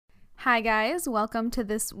Hi guys, welcome to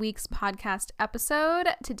this week's podcast episode.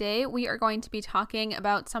 Today we are going to be talking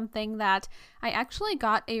about something that I actually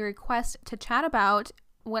got a request to chat about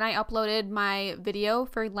when I uploaded my video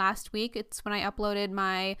for last week. It's when I uploaded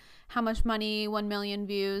my how much money 1 million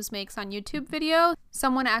views makes on YouTube video.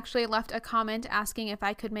 Someone actually left a comment asking if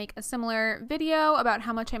I could make a similar video about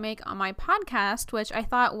how much I make on my podcast, which I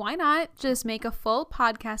thought, why not just make a full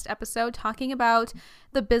podcast episode talking about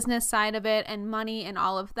the business side of it and money and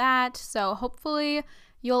all of that. So hopefully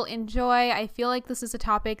you'll enjoy. I feel like this is a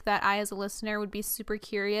topic that I, as a listener, would be super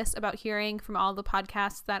curious about hearing from all the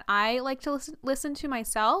podcasts that I like to listen to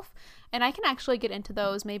myself. And I can actually get into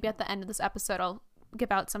those. Maybe at the end of this episode, I'll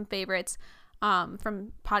give out some favorites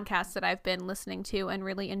from podcasts that I've been listening to and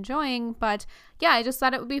really enjoying. But yeah, I just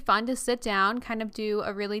thought it would be fun to sit down, kind of do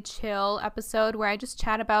a really chill episode where I just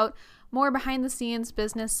chat about more behind the scenes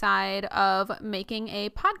business side of making a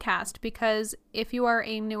podcast. Because if you are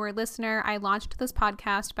a newer listener, I launched this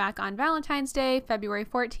podcast back on Valentine's Day, February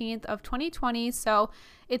 14th of 2020. So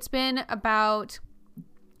it's been about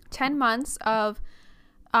 10 months of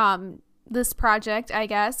this project, I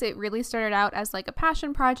guess. It really started out as like a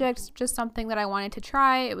passion project, just something that I wanted to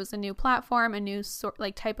try. It was a new platform, a new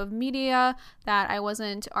type of media that I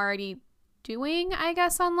wasn't already doing, I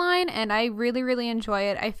guess, online, and I really enjoy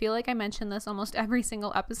it. I feel like I mention this almost every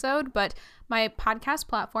single episode, but my podcast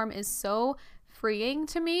platform is so freeing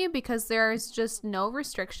to me because there's just no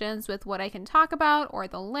restrictions with what I can talk about or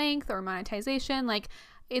the length or monetization. Like,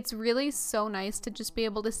 it's really so nice to just be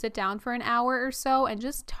able to sit down for an hour or so and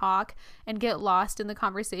just talk and get lost in the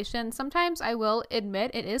conversation. Sometimes I will admit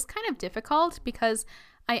it is kind of difficult because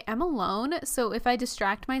I am alone, so if I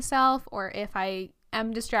distract myself or if I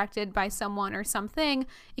am distracted by someone or something,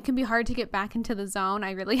 it can be hard to get back into the zone.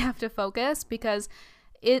 I really have to focus because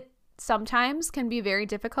it sometimes can be very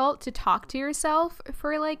difficult to talk to yourself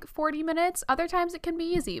for like 40 minutes. Other times it can be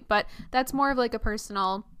easy, but that's more of like a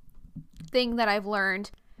personal thing that I've learned.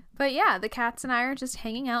 But yeah, the cats and I are just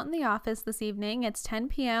hanging out in the office this evening. It's 10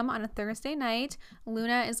 p.m. on a Thursday night.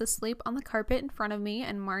 Luna is asleep on the carpet in front of me,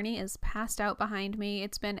 and Marnie is passed out behind me.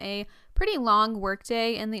 It's been a pretty long work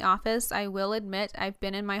day in the office. I will admit I've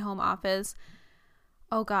been in my home office.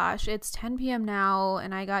 Oh gosh, it's 10 p.m. now,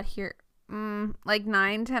 and I got here like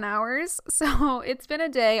 9-10 hours. So it's been a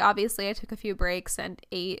day. Obviously, I took a few breaks and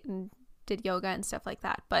ate and did yoga and stuff like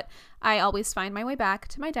that, but I always find my way back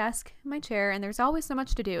to my desk, my chair, and there's always so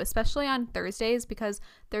much to do, especially on Thursdays, because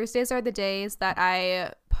Thursdays are the days that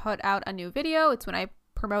I put out a new video. It's when I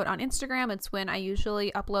promote on Instagram. It's when I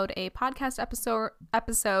usually upload a podcast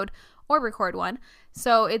episode or record one.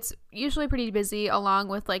 So it's usually pretty busy, along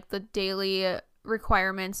with like the daily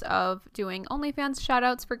requirements of doing OnlyFans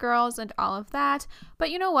shoutouts for girls and all of that. But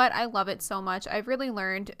you know what? I love it so much. I've really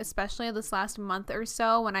learned, especially this last month or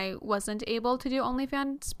so when I wasn't able to do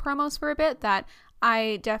OnlyFans promos for a bit, that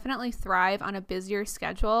I definitely thrive on a busier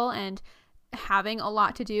schedule, and having a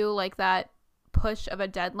lot to do, like that push of a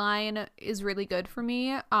deadline, is really good for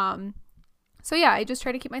me. So yeah, I just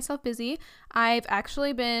try to keep myself busy. I've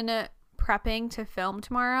actually been prepping to film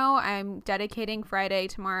tomorrow. I'm dedicating Friday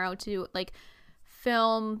tomorrow to like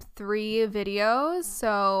film 3 videos,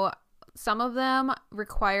 so some of them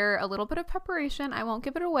require a little bit of preparation. I won't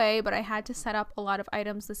give it away, but I had to set up a lot of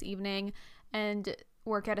items this evening and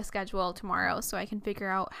work at a schedule tomorrow so I can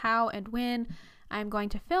figure out how and when I'm going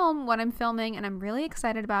to film what I'm filming, and I'm really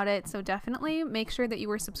excited about it. So definitely make sure that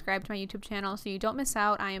you are subscribed to my YouTube channel so you don't miss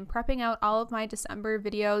out. I am prepping out all of my December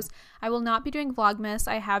videos. I will not be doing Vlogmas.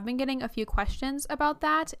 I have been getting a few questions about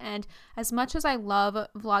that, and as much as I love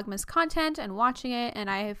Vlogmas content and watching it, and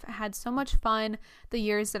I've had so much fun the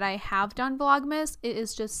years that I have done Vlogmas, it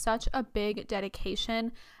is just such a big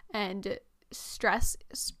dedication and stress.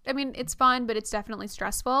 I mean, it's fun, but it's definitely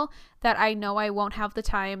stressful, that I know I won't have the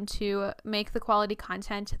time to make the quality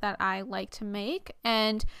content that I like to make.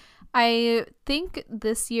 And I think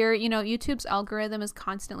this year, you know, YouTube's algorithm is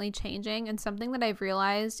constantly changing, and something that I've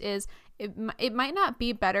realized is it might not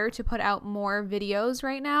be better to put out more videos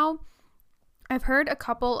right now. I've heard a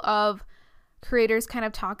couple of creators kind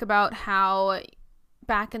of talk about how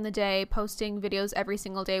back in the day, posting videos every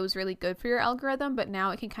single day was really good for your algorithm, but now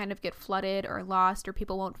it can kind of get flooded or lost, or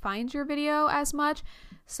people won't find your video as much.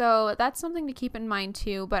 So that's something to keep in mind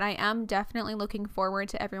too, but I am definitely looking forward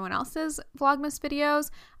to everyone else's Vlogmas videos.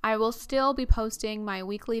 I will still be posting my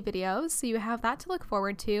weekly videos, so you have that to look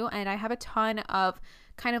forward to, and I have a ton of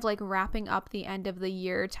kind of like wrapping up the end of the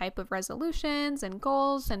year type of resolutions and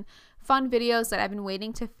goals and fun videos that I've been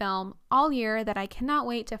waiting to film all year that I cannot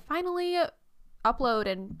wait to finally upload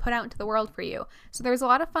and put out into the world for you. So there's a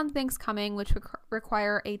lot of fun things coming, which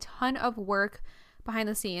require a ton of work behind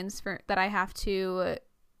the scenes that I have to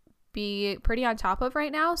be pretty on top of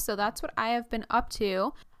right now. So that's what I have been up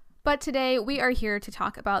to. But today we are here to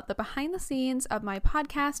talk about the behind the scenes of my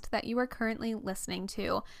podcast that you are currently listening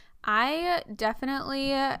to. I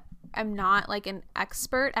definitely am not like an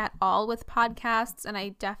expert at all with podcasts, and I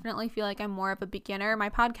definitely feel like I'm more of a beginner. My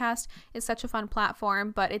podcast is such a fun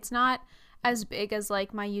platform, but it's not as big as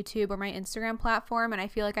like my YouTube or my Instagram platform, and I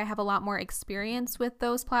feel like I have a lot more experience with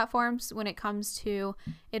those platforms when it comes to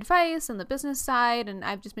advice and the business side, and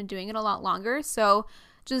I've just been doing it a lot longer. So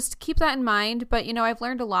just keep that in mind. But I've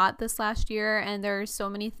learned a lot this last year, and there are so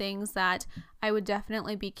many things that I would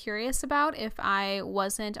definitely be curious about if I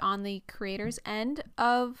wasn't on the creator's end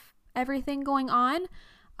of everything going on.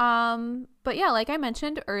 But yeah, like I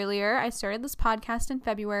mentioned earlier, I started this podcast in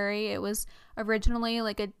February. It was originally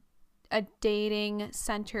like a dating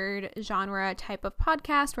centered genre type of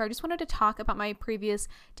podcast where I just wanted to talk about my previous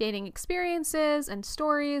dating experiences and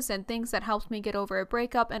stories and things that helped me get over a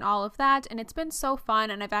breakup and all of that. And it's been so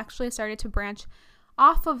fun. And I've actually started to branch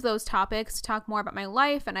off of those topics to talk more about my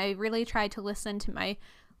life. And I really tried to listen to my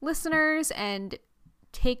listeners and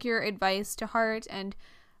take your advice to heart and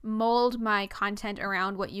mold my content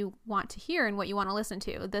around what you want to hear and what you want to listen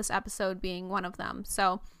to, this episode being one of them.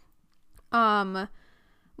 So,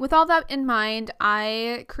 with all that in mind,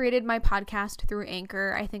 I created my podcast through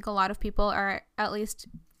Anchor. I think a lot of people are at least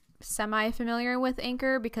semi-familiar with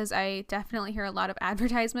Anchor because I definitely hear a lot of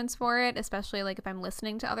advertisements for it, especially like if I'm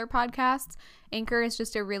listening to other podcasts. Anchor is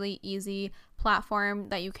just a really easy platform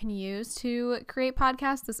that you can use to create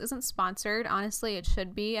podcasts. This isn't sponsored. Honestly, it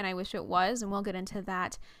should be, and I wish it was, and we'll get into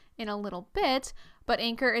that in a little bit. But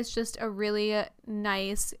Anchor is just a really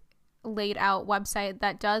nice laid out website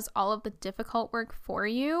that does all of the difficult work for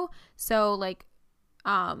you. So like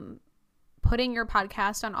putting your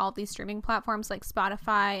podcast on all of these streaming platforms like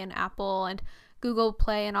Spotify and Apple and Google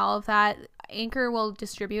Play and all of that, Anchor will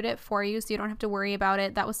distribute it for you, so you don't have to worry about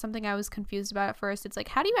it. That was something I was confused about at first. It's like,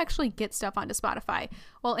 how do you actually get stuff onto Spotify?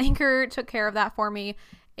 Well, Anchor took care of that for me.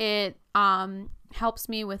 It helps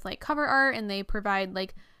me with like cover art, and they provide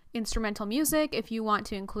like instrumental music if you want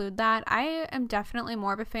to include that. I am definitely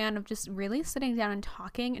more of a fan of just really sitting down and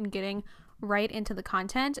talking and getting right into the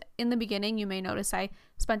content. In the beginning, you may notice I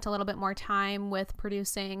spent a little bit more time with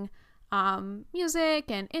producing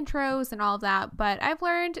music and intros and all of that, but I've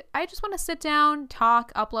learned I just want to sit down,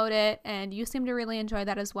 talk, upload it, and you seem to really enjoy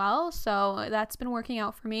that as well. So that's been working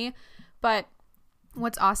out for me. But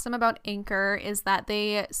what's awesome about Anchor is that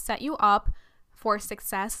they set you up for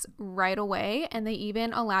success right away, and they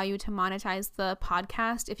even allow you to monetize the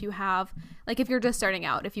podcast if you have, like if you're just starting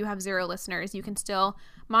out, if you have 0 listeners, you can still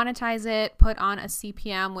monetize it, put on a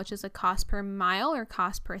CPM, which is a cost per mile or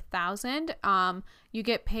cost per 1,000. You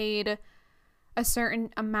get paid a certain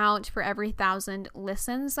amount for every 1,000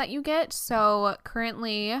 listens that you get. So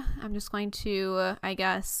currently, I'm just going to, I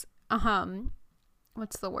guess,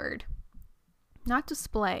 what's the word? Not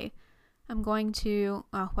display. I'm going to,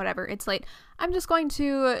 whatever, it's late. I'm just going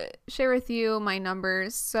to share with you my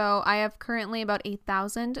numbers. So I have currently about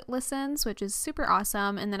 8,000 listens, which is super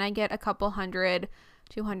awesome. And then I get a couple hundred,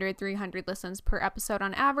 200, 300 listens per episode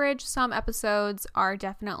on average. Some episodes are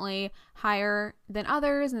definitely higher than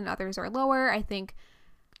others, and others are lower. I think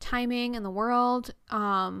timing in the world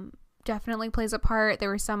definitely plays a part. There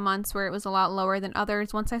were some months where it was a lot lower than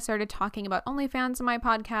others. Once I started talking about OnlyFans in my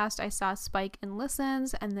podcast, I saw a spike in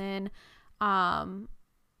listens, and then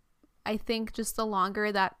I think just the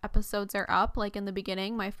longer that episodes are up, like in the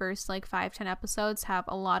beginning, my first like 5-10 episodes have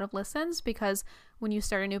a lot of listens, because when you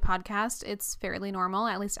start a new podcast, it's fairly normal.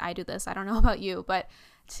 At least I do this. I don't know about you, but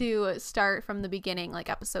to start from the beginning, like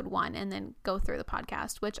episode 1, and then go through the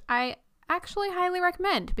podcast, which I actually highly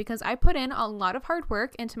recommend, because I put in a lot of hard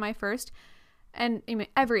work into my first and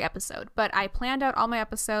every episode, but I planned out all my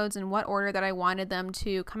episodes in what order that I wanted them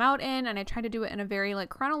to come out in, and I tried to do it in a very like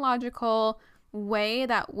chronological way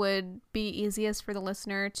that would be easiest for the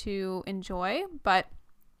listener to enjoy. But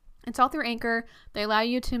it's all through Anchor. They allow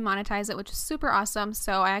you to monetize it, which is super awesome.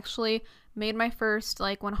 So I actually made my first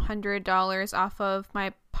like $100 off of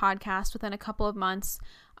my podcast within a couple of months.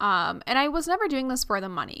 And I was never doing this for the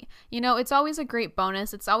money. It's always a great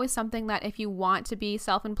bonus. It's always something that if you want to be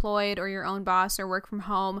self-employed or your own boss or work from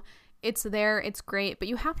home, it's there, it's great, but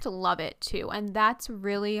you have to love it too. And that's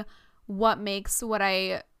really what makes what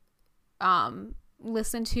I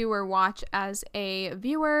listen to or watch as a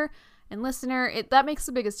viewer and listener, that makes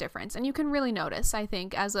the biggest difference. And you can really notice, I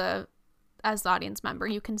think, as a as the audience member.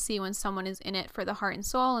 You can see when someone is in it for the heart and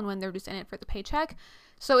soul and when they're just in it for the paycheck.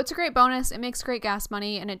 So it's a great bonus. It makes great gas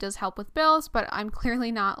money and it does help with bills, but I'm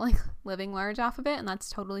clearly not like living large off of it, and that's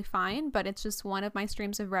totally fine. But it's just one of my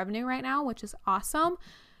streams of revenue right now, which is awesome.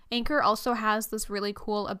 Anchor also has this really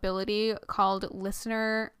cool ability called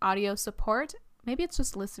listener audio support. Maybe it's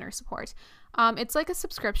just listener support. It's like a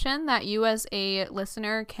subscription that you as a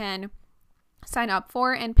listener can sign up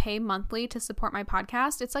for and pay monthly to support my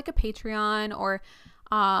podcast. It's like a Patreon or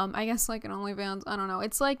I guess like an OnlyFans. I don't know.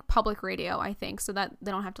 It's like public radio, I think, so that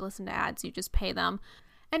they don't have to listen to ads. You just pay them.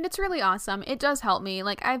 And it's really awesome. It does help me.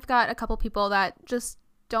 Like I've got a couple people that just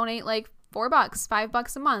donate like $4,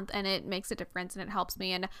 $5 a month, and it makes a difference and it helps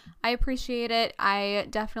me, and I appreciate it. I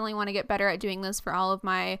definitely want to get better at doing this for all of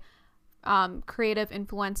my creative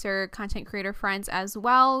influencer content creator friends as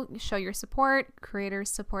well. Show your support. Creators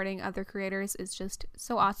supporting other creators is just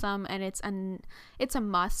so awesome, and it's a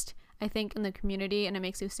must, I think, in the community, and it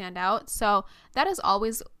makes you stand out. So that is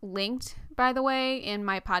always linked, by the way, in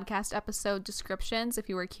my podcast episode descriptions. If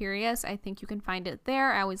you were curious, I think you can find it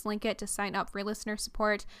there. I always link it to sign up for listener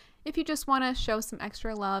support. If you just want to show some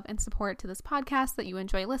extra love and support to this podcast that you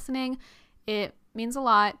enjoy listening, it means a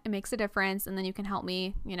lot. It makes a difference. And then you can help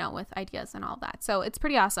me, with ideas and all that. So it's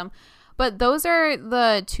pretty awesome. But those are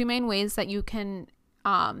the two main ways that you can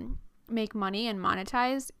make money and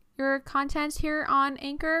monetize your content here on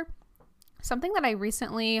Anchor. Something that I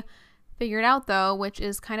recently figured out, though, which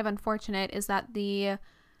is kind of unfortunate, is that the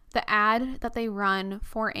ad that they run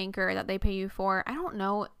for Anchor that they pay you for, I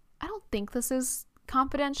don't think this is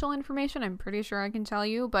confidential information. I'm pretty sure I can tell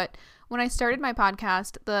you, but when I started my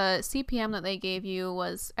podcast, the CPM that they gave you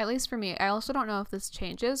was, at least for me, I also don't know if this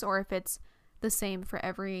changes or if it's the same for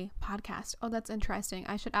every podcast. Oh, that's interesting.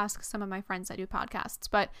 I should ask some of my friends that do podcasts,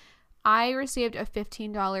 but I received a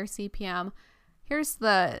 $15 CPM. Here's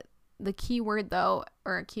the keyword though,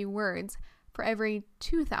 or keywords, for every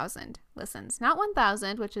 2,000 listens, not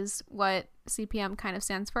 1,000, which is what CPM kind of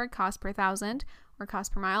stands for, cost per thousand or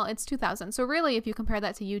cost per mile. It's 2,000. So really, if you compare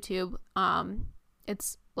that to YouTube,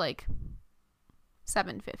 it's like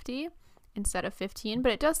 $7.50 instead of 15,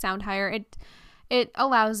 but it does sound higher. It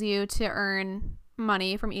allows you to earn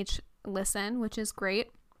money from each listen, which is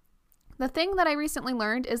great. The thing that I recently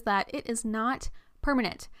learned is that it is not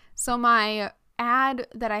permanent. So my ad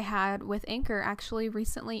that I had with Anchor actually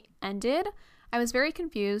recently ended. I was very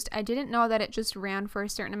confused. I didn't know that it just ran for a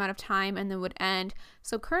certain amount of time and then would end.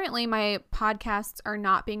 So currently my podcasts are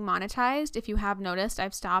not being monetized. If you have noticed,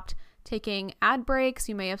 I've stopped taking ad breaks.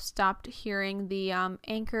 You may have stopped hearing the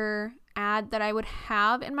Anchor ad that I would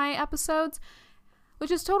have in my episodes,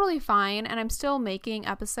 which is totally fine. And I'm still making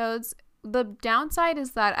episodes. The downside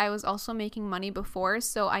is that I was also making money before,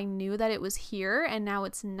 so I knew that it was here and now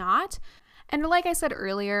it's not. And like I said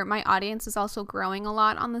earlier, my audience is also growing a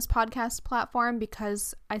lot on this podcast platform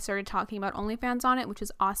because I started talking about OnlyFans on it, which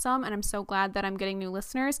is awesome. And I'm so glad that I'm getting new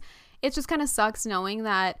listeners. It just kind of sucks knowing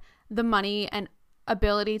that the money and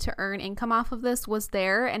ability to earn income off of this was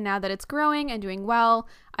there. And now that it's growing and doing well,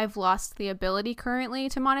 I've lost the ability currently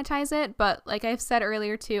to monetize it. But like I've said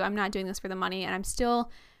earlier too, I'm not doing this for the money, and I'm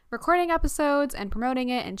still recording episodes and promoting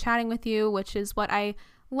it and chatting with you, which is what I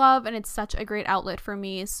love. And it's such a great outlet for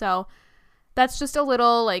me. So that's just a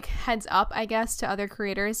little like heads up, I guess, to other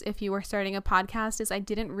creators if you were starting a podcast, is I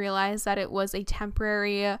didn't realize that it was a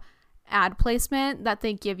temporary ad placement that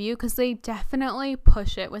they give you, because they definitely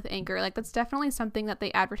push it with Anchor. Like that's definitely something that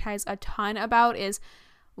they advertise a ton about, is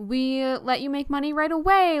we let you make money right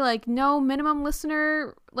away, like no minimum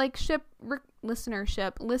listener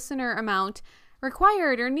amount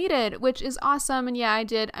required or needed, which is awesome. And yeah, I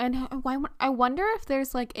did. And I wonder if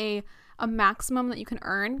there's like a maximum that you can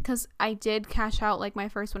earn, because I did cash out like my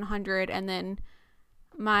first 100 and then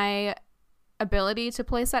my ability to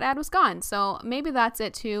place that ad was gone. So maybe that's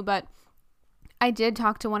it too. But I did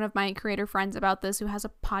talk to one of my creator friends about this who has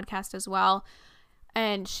a podcast as well,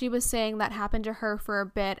 and she was saying that happened to her for a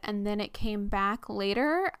bit and then it came back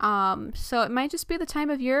later. So it might just be the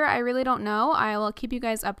time of year. I really don't know. I will keep you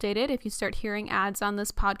guys updated if you start hearing ads on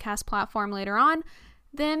this podcast platform later on.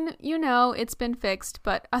 Then it's been fixed.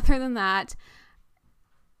 But other than that,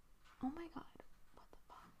 oh my god, what the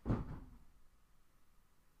fuck?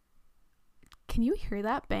 Can you hear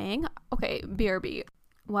that bang? Okay, BRB.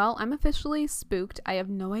 Well, I'm officially spooked. I have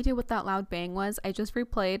no idea what that loud bang was. I just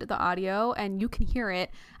replayed the audio and you can hear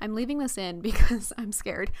it. I'm leaving this in because I'm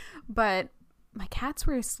scared, but my cats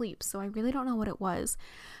were asleep, so I really don't know what it was.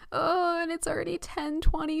 Oh, and it's already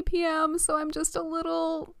 10:20 p.m., so I'm just a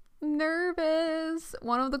little nervous.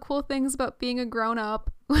 One of the cool things about being a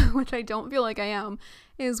grown-up, which I don't feel like I am,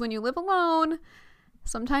 is when you live alone,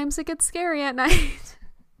 sometimes it gets scary at night.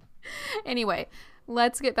 Anyway,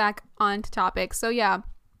 let's get back onto topic. So yeah,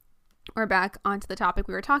 we're back onto the topic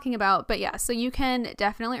we were talking about. But yeah, so you can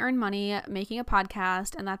definitely earn money making a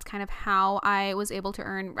podcast, and that's kind of how I was able to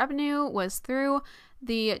earn revenue, was through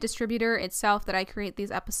the distributor itself that I create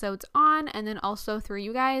these episodes on, and then also through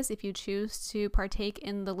you guys if you choose to partake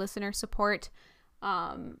in the listener support.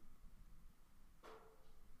 I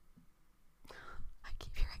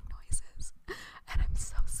keep hearing noises and I'm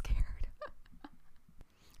so scared.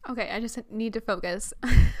 Okay, I just need to focus.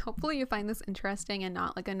 Hopefully you find this interesting and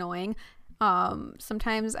not like annoying.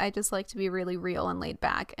 Sometimes I just like to be really real and laid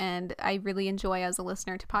back, and I really enjoy as a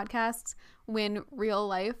listener to podcasts when real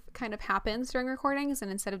life kind of happens during recordings,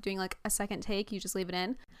 and instead of doing like a second take, you just leave it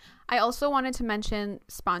in. I also wanted to mention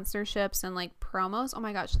sponsorships and like promos. Oh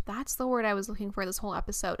my gosh, that's the word I was looking for this whole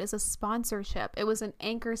episode, is a sponsorship. It was an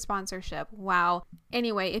Anchor sponsorship. Wow.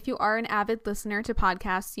 Anyway, if you are an avid listener to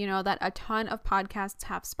podcasts, you know that a ton of podcasts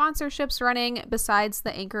have sponsorships running besides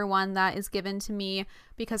the Anchor one that is given to me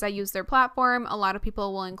because I use their platform. A lot of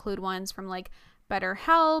people will include ones from like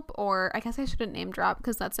BetterHelp, or I guess I shouldn't name drop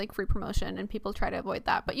because that's like free promotion and people try to avoid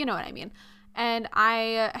that, but you know what I mean. And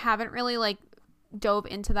I haven't really like dove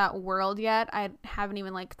into that world yet. I haven't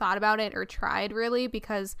even like thought about it or tried really,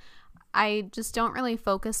 because I just don't really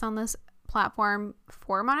focus on this platform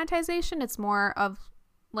for monetization. It's more of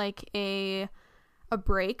like a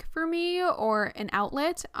break for me or an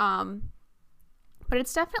outlet. But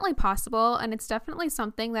it's definitely possible, and it's definitely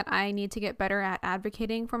something that I need to get better at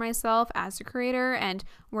advocating for myself as a creator and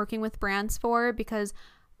working with brands for, because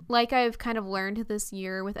like I've kind of learned this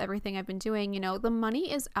year with everything I've been doing, you know, the money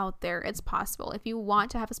is out there. It's possible. If you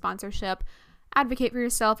want to have a sponsorship, advocate for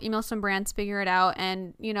yourself, email some brands, figure it out.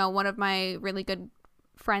 And, you know, one of my really good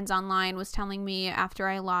friends online was telling me after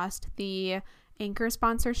I lost the Anchor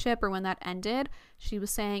sponsorship, or when that ended, she was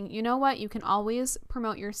saying, you know what, you can always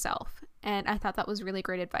promote yourself. And I thought that was really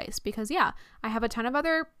great advice, because yeah, I have a ton of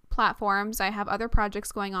other platforms. I have other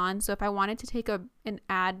projects going on. So if I wanted to take an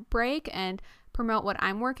ad break and promote what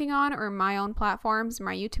I'm working on, or my own platforms,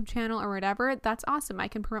 my YouTube channel or whatever, that's awesome. I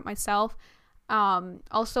can promote myself.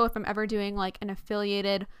 Also, if I'm ever doing like an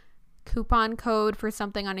affiliated coupon code for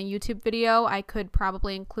something on a YouTube video, I could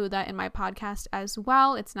probably include that in my podcast as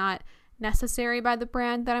well. It's not necessary by the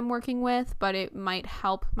brand that I'm working with, but it might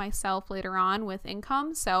help myself later on with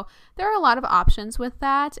income. So there are a lot of options with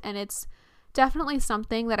that, and it's definitely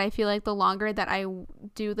something that I feel like the longer that I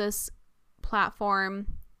do this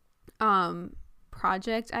platform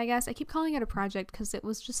project, I guess I keep calling it a project because it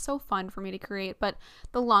was just so fun for me to create, but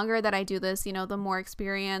the longer that I do this, you know, the more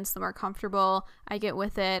experience, the more comfortable I get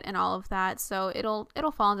with it and all of that. So it'll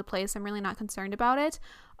fall into place. I'm really not concerned about it.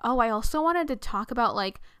 Oh, I also wanted to talk about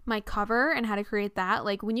like my cover and how to create that.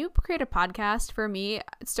 Like when you create a podcast, for me,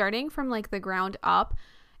 starting from like the ground up,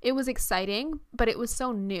 it was exciting, but it was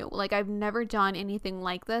so new. Like I've never done anything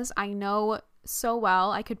like this. I know so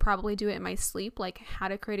well I could probably do it in my sleep, like how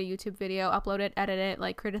to create a YouTube video, upload it, edit it,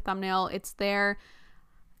 like create a thumbnail. It's there.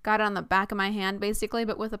 Got it on the back of my hand basically.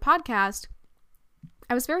 But with a podcast,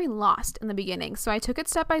 I was very lost in the beginning. So I took it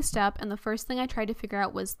step by step, and the first thing I tried to figure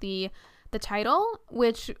out was the title,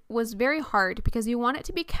 which was very hard because you want it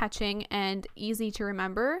to be catching and easy to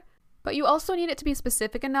remember, but you also need it to be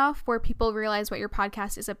specific enough where people realize what your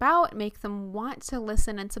podcast is about, make them want to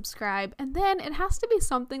listen and subscribe, and then it has to be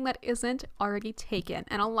something that isn't already taken.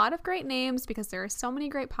 And a lot of great names, because there are so many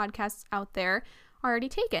great podcasts out there, are already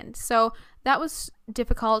taken. So that was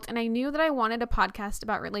difficult, and I knew that I wanted a podcast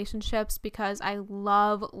about relationships because I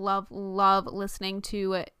love listening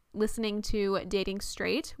to Dating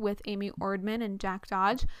Straight with Amy Ordman and Jack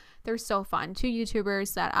Dodge. They're so fun. Two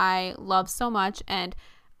YouTubers that I love so much, and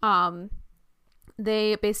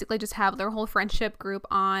they basically just have their whole friendship group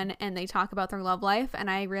on, and they talk about their love life, and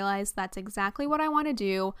I realized that's exactly what I want to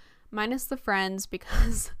do, minus the friends,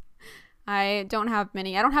 because I don't have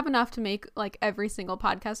enough to make like every single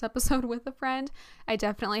podcast episode with a friend. I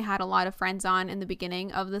definitely had a lot of friends on in the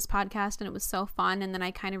beginning of this podcast, and it was so fun. And then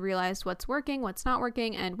I kind of realized what's working, what's not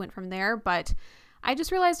working, and went from there. But I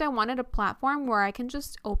just realized I wanted a platform where I can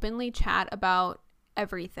just openly chat about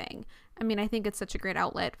everything. I mean, I think it's such a great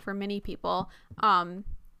outlet for many people. And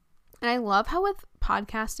I love how with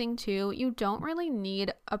podcasting too, you don't really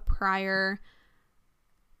need a prior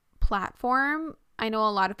platform. I know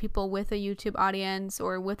a lot of people with a YouTube audience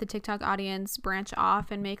or with a TikTok audience branch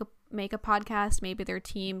off and make a podcast. Maybe their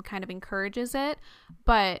team kind of encourages it.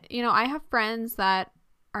 But, you know, I have friends that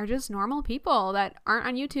are just normal people that aren't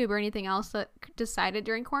on YouTube or anything else that decided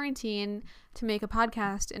during quarantine to make a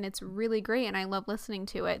podcast, and it's really great and I love listening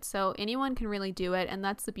to it. So anyone can really do it, and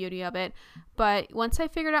that's the beauty of it. But once I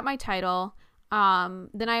figured out my title,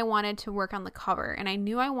 then I wanted to work on the cover, and I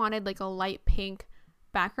knew I wanted like a light pink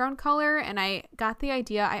background color, and I got the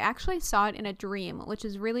idea. I actually saw it in a dream, which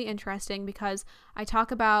is really interesting because I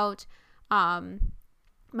talk about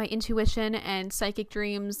my intuition and psychic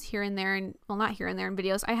dreams here and there, and well, not here and there in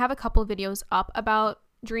videos. I have a couple videos up about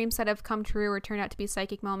dreams that have come true or turned out to be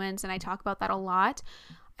psychic moments, and I talk about that a lot.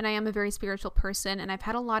 And I am a very spiritual person, and I've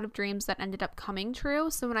had a lot of dreams that ended up coming true.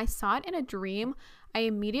 So when I saw it in a dream, I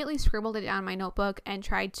immediately scribbled it down in my notebook and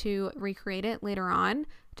tried to recreate it later on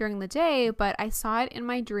during the day. But I saw it in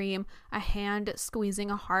my dream, a hand squeezing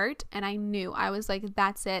a heart, and I knew. I was like,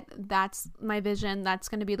 that's it. That's my vision. That's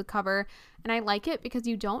going to be the cover. And I like it because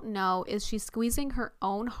you don't know, is she squeezing her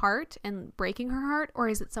own heart and breaking her heart, or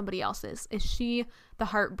is it somebody else's? Is she the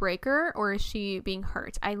heartbreaker, or is she being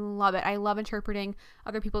hurt? I love it. I love interpreting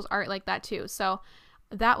other people's art like that too. So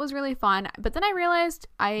that was really fun. But then I realized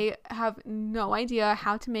I have no idea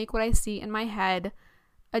how to make what I see in my head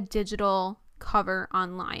a digital cover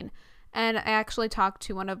online. And I actually talked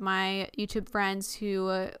to one of my YouTube friends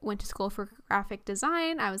who went to school for graphic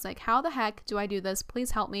design. I was like, how the heck do I do this?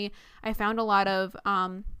 Please help me. I found a lot of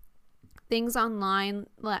things online,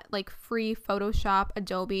 like free Photoshop,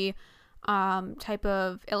 Adobe type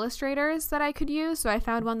of illustrators that I could use. So I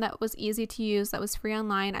found one that was easy to use, that was free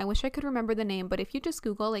online. I wish I could remember the name, but if you just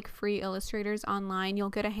Google like free illustrators online, you'll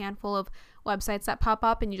get a handful of websites that pop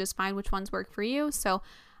up, and you just find which ones work for you. So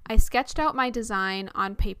I sketched out my design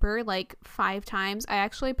on paper like 5 times. I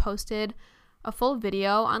actually posted a full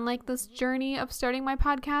video on like this journey of starting my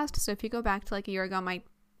podcast. So if you go back to like a year ago on my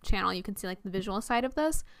channel, you can see like the visual side of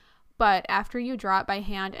this. But after you draw it by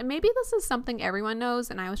hand, and maybe this is something everyone knows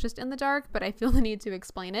and I was just in the dark, but I feel the need to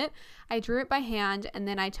explain it. I drew it by hand, and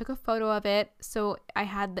then I took a photo of it. So I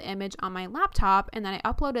had the image on my laptop, and then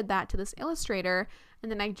I uploaded that to this Illustrator,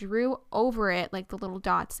 and then I drew over it like the little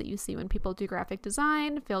dots that you see when people do graphic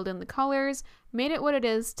design, filled in the colors, made it what it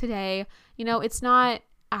is today. You know, it's not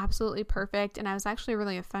absolutely perfect, and I was actually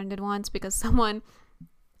really offended once because someone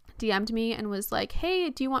DM'd me and was like, hey,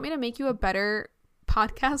 do you want me to make you a better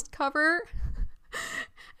podcast cover?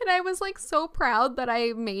 And I was like so proud that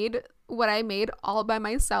I made what I made all by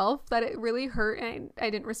myself that it really hurt, and I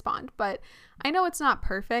didn't respond. But I know it's not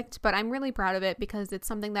perfect, but I'm really proud of it because it's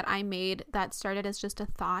something that I made that started as just a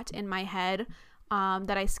thought in my head,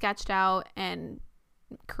 that I sketched out and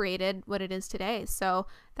created what it is today. So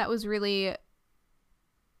that was really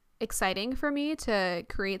exciting for me to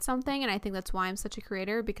create something, and I think that's why I'm such a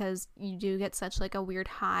creator, because you do get such like a weird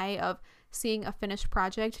high of seeing a finished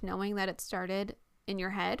project, knowing that it started in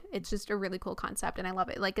your head. It's just a really cool concept, and I love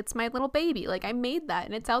it. Like, it's my little baby. Like, I made that,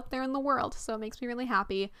 and it's out there in the world, so it makes me really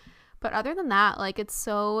happy. But other than that, like, it's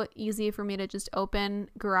so easy for me to just open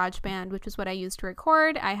GarageBand, which is what I use to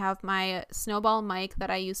record. I have my Snowball mic that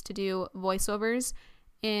I used to do voiceovers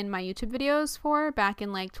in my YouTube videos for back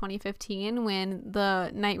in like 2015, when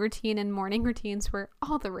the night routine and morning routines were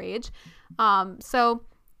all the rage. So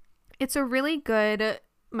it's a really good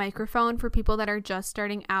microphone for people that are just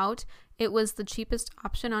starting out. It was the cheapest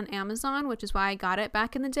option on Amazon, which is why I got it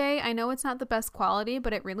back in the day. I know it's not the best quality,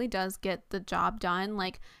 but it really does get the job done.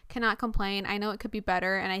 Like, cannot complain. I know it could be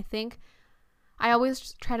better, and I think I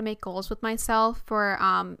always try to make goals with myself for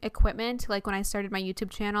equipment. Like, when I started my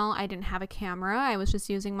YouTube channel, I didn't have a camera. I was just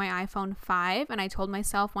using my iPhone 5, and I told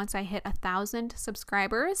myself once I hit 1,000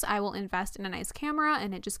 subscribers, I will invest in a nice camera,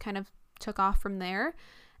 and it just kind of took off from there.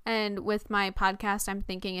 And with my podcast, I'm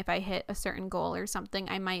thinking if I hit a certain goal or something,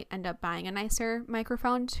 I might end up buying a nicer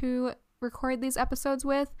microphone to record these episodes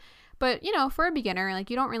with. But, you know, for a beginner, like,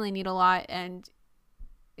 you don't really need a lot, and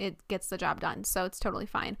it gets the job done. So it's totally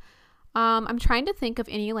fine. I'm trying to think of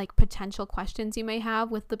any like potential questions you may have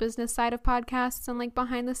with the business side of podcasts and like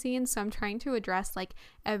behind the scenes. So I'm trying to address like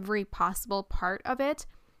every possible part of it.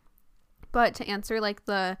 But to answer like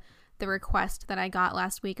the request that I got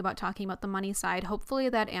last week about talking about the money side, hopefully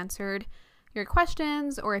that answered your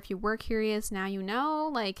questions. Or if you were curious, now you know.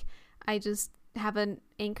 Like, I just have an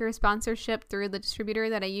Anchor sponsorship through the distributor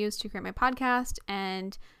that I use to create my podcast,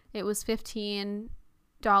 and it was $15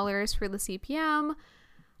 for the CPM.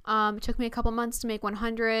 It took me a couple months to make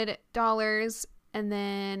 $100, and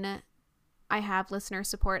then I have listener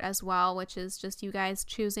support as well, which is just you guys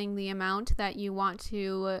choosing the amount that you want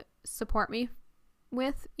to support me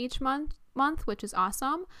with each month, which is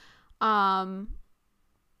awesome. Other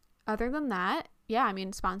than that, yeah, I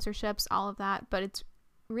mean, sponsorships, all of that, but it's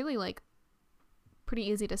really like pretty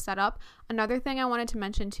easy to set up. Another thing I wanted to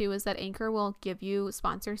mention too is that Anchor will give you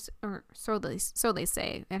sponsors, or so they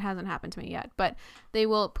say. It hasn't happened to me yet, but they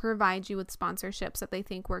will provide you with sponsorships that they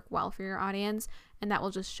think work well for your audience, and that will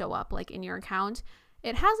just show up like in your account.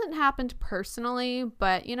 It hasn't happened personally,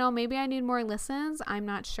 but maybe I need more listens. I'm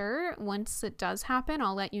not sure. Once it does happen,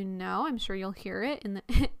 I'll let you know. I'm sure you'll hear it in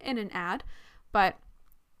in an ad. But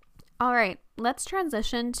all right, let's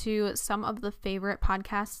transition to some of the favorite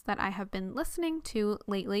podcasts that I have been listening to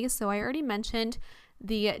lately. So I already mentioned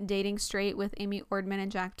the Dating Straight with Amy Ordman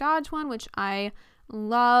and Jack Dodge one, which I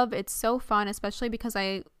love. It's so fun, especially because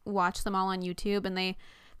I watch them all on YouTube, and they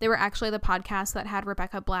were actually the podcast that had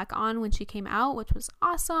Rebecca Black on when she came out, which was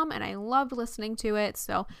awesome, and I loved listening to it.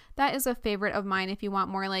 So that is a favorite of mine if you want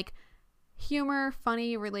more like humor,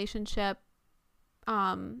 funny relationship,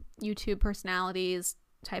 YouTube personalities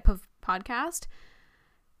type of podcast.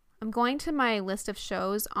 I'm going to my list of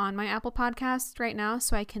shows on my Apple Podcasts right now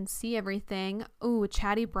so I can see everything. Ooh,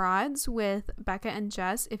 Chatty Broads with Becca and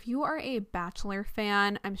Jess. If you are a Bachelor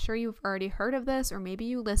fan, I'm sure you've already heard of this, or maybe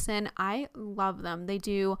you listen. I love them. They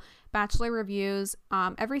do Bachelor reviews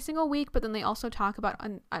every single week, but then they also talk about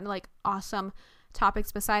like awesome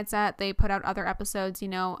topics besides that. They put out other episodes,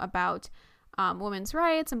 about women's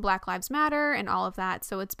rights and Black Lives Matter and all of that.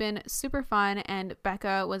 So it's been super fun. And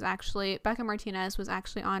Becca Martinez was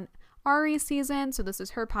actually on Ari's season. So this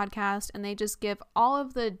is her podcast, and they just give all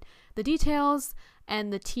of the details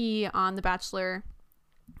and the tea on the Bachelor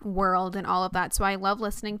world and all of that. So I love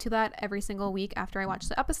listening to that every single week after I watch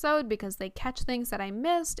the episode, because they catch things that I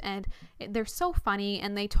missed, and they're so funny,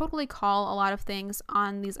 and they totally call a lot of things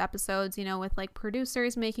on these episodes, with like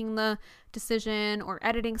producers making the decision or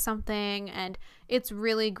editing something. And it's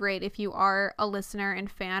really great if you are a listener and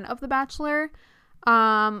fan of The Bachelor.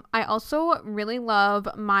 I also really love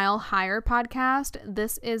Mile Higher podcast.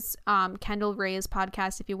 This is Kendall Rae's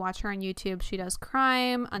podcast. If you watch her on YouTube, she does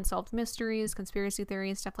crime, unsolved mysteries, conspiracy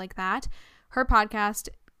theories, stuff like that. Her podcast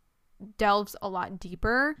delves a lot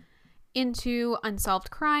deeper into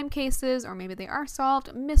unsolved crime cases, or maybe they are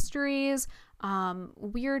solved, mysteries,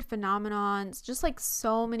 weird phenomenons, just like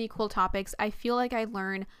so many cool topics. I feel like I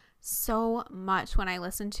learn so much when I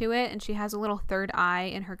listen to it, and she has a little third eye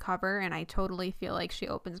in her cover, and I totally feel like she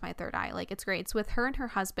opens my third eye. Like, it's great. It's with her and her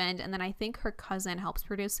husband, and then I think her cousin helps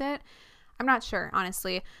produce it. I'm not sure,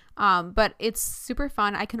 honestly, but it's super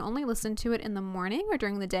fun. I can only listen to it in the morning or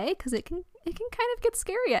during the day because it can kind of get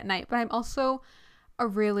scary at night, but I'm also a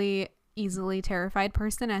really easily terrified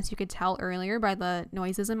person, as you could tell earlier by the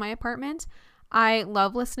noises in my apartment. I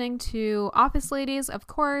love listening to Office Ladies, of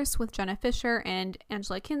course, with Jenna Fisher and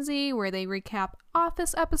Angela Kinsey, where they recap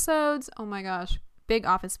Office episodes. Oh my gosh, big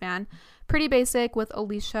Office fan. Pretty Basic with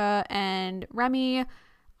Alicia and Remy.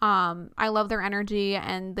 I love their energy,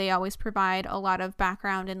 and they always provide a lot of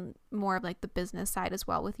background and more of like the business side as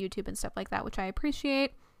well with YouTube and stuff like that, which I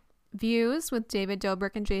appreciate. Views with David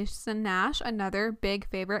Dobrik and Jason Nash, another big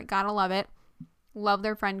favorite. Gotta love it. Love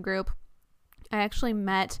their friend group. I actually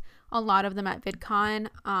met a lot of them at VidCon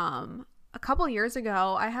a couple years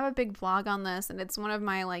ago. I have a big vlog on this, and it's one of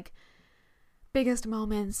my like biggest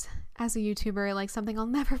moments as a YouTuber. Like, something I'll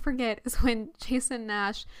never forget is when Jason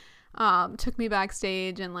Nash took me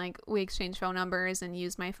backstage, and like we exchanged phone numbers and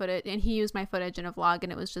used my footage, and he used my footage in a vlog,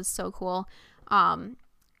 and it was just so cool.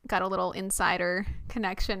 Got a little insider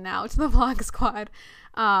connection now to the vlog squad.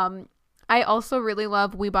 I also really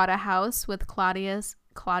love We Bought a House with Claudia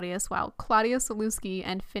Sulewski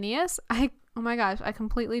and Phineas. Oh my gosh, I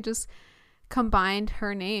completely just combined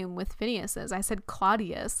her name with Phineas's. I said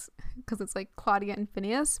Claudius because it's like Claudia and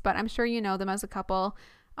Phineas, but I'm sure you know them as a couple.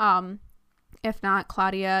 If not,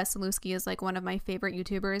 Claudia Sulewski is like one of my favorite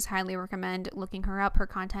YouTubers. Highly recommend looking her up. Her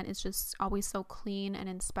content is just always so clean and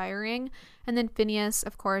inspiring. And then Phineas,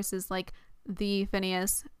 of course, is like the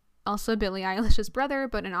Phineas, also Billie Eilish's brother,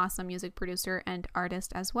 but an awesome music producer and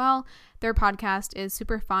artist as well. Their podcast is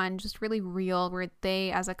super fun, just really real, where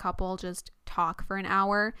they as a couple just talk for an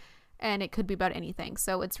hour, and it could be about anything.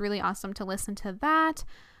 So it's really awesome to listen to that.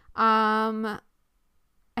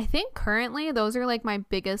 I think currently those are like my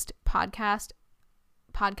biggest podcasts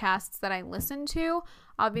that I listen to.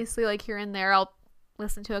 Obviously, like here and there I'll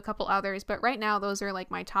listen to a couple others, but right now those are like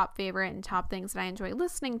my top favorite and top things that I enjoy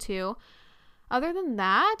listening to. Other than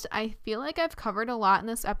that, I feel like I've covered a lot in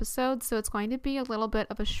this episode, so it's going to be a little bit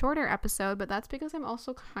of a shorter episode, but that's because I'm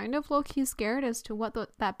also kind of low-key scared as to what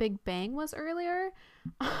that big bang was earlier.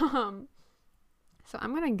 So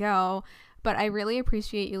I'm gonna go, But I really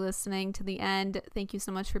appreciate you listening to the end. Thank you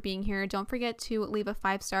so much for being here. Don't forget to leave a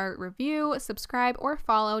 5-star review, subscribe, or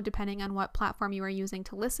follow depending on what platform you are using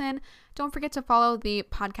to listen. Don't forget to follow the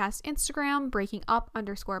podcast Instagram,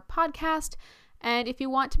 breakingup_podcast. And if you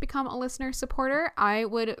want to become a listener supporter, I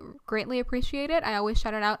would greatly appreciate it. I always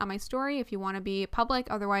shout it out on my story if you want to be public.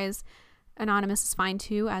 Otherwise, anonymous is fine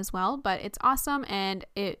too as well. But it's awesome and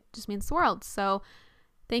it just means the world. So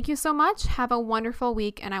thank you so much. Have a wonderful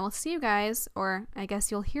week, and I will see you guys, or I guess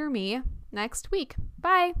you'll hear me next week.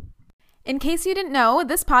 Bye. In case you didn't know,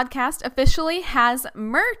 this podcast officially has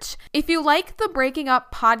merch. If you like the Breaking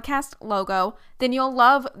Up podcast logo, then you'll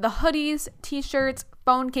love the hoodies, t-shirts,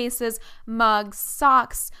 phone cases, mugs,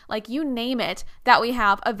 socks, like you name it, that we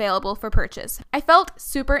have available for purchase. I felt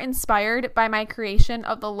super inspired by my creation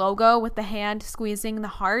of the logo with the hand squeezing the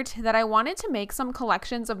heart that I wanted to make some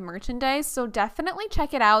collections of merchandise, so definitely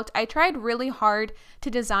check it out. I tried really hard to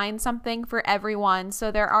design something for everyone, so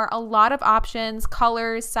there are a lot of options,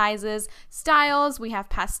 colors, sizes, styles. We have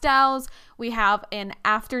pastels. We have an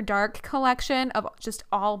After Dark collection of just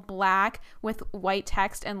all black with white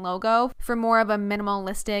text and logo for more of a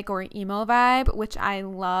minimalistic or emo vibe, which I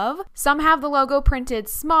love. Some have the logo printed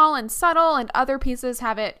small and subtle, and other pieces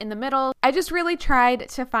have it in the middle. I just really tried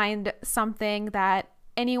to find something that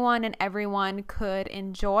anyone and everyone could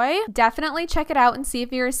enjoy. Definitely check it out and see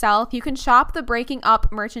for yourself. You can shop the Breaking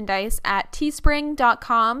Up merchandise at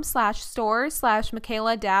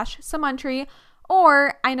teespring.com/store/Michaela-Samuntry.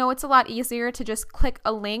 Or I know it's a lot easier to just click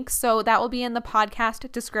a link, so that will be in the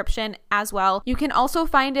podcast description as well. You can also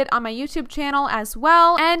find it on my YouTube channel as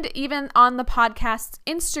well, and even on the podcast's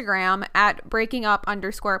Instagram at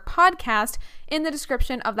breakingup_podcast in the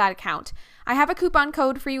description of that account. I have a coupon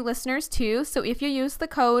code for you listeners too, so if you use the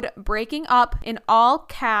code BREAKINGUP in all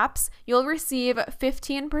caps, you'll receive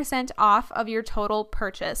 15% off of your total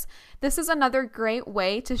purchase. This is another great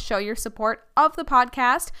way to show your support of the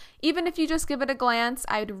podcast. Even if you just give it a glance,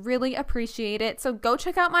 I'd really appreciate it, so go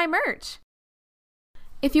check out my merch.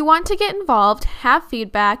 If you want to get involved, have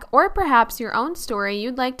feedback, or perhaps your own story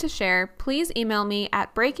you'd like to share, please email me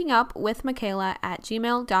at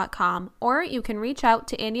breakingupwithmichaela@gmail.com, or you can reach out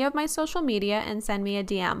to any of my social media and send me a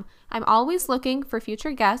DM. I'm always looking for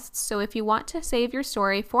future guests, so if you want to save your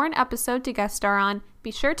story for an episode to guest star on,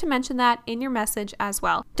 be sure to mention that in your message as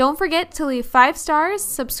well. Don't forget to leave 5 stars,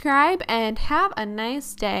 subscribe, and have a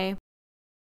nice day.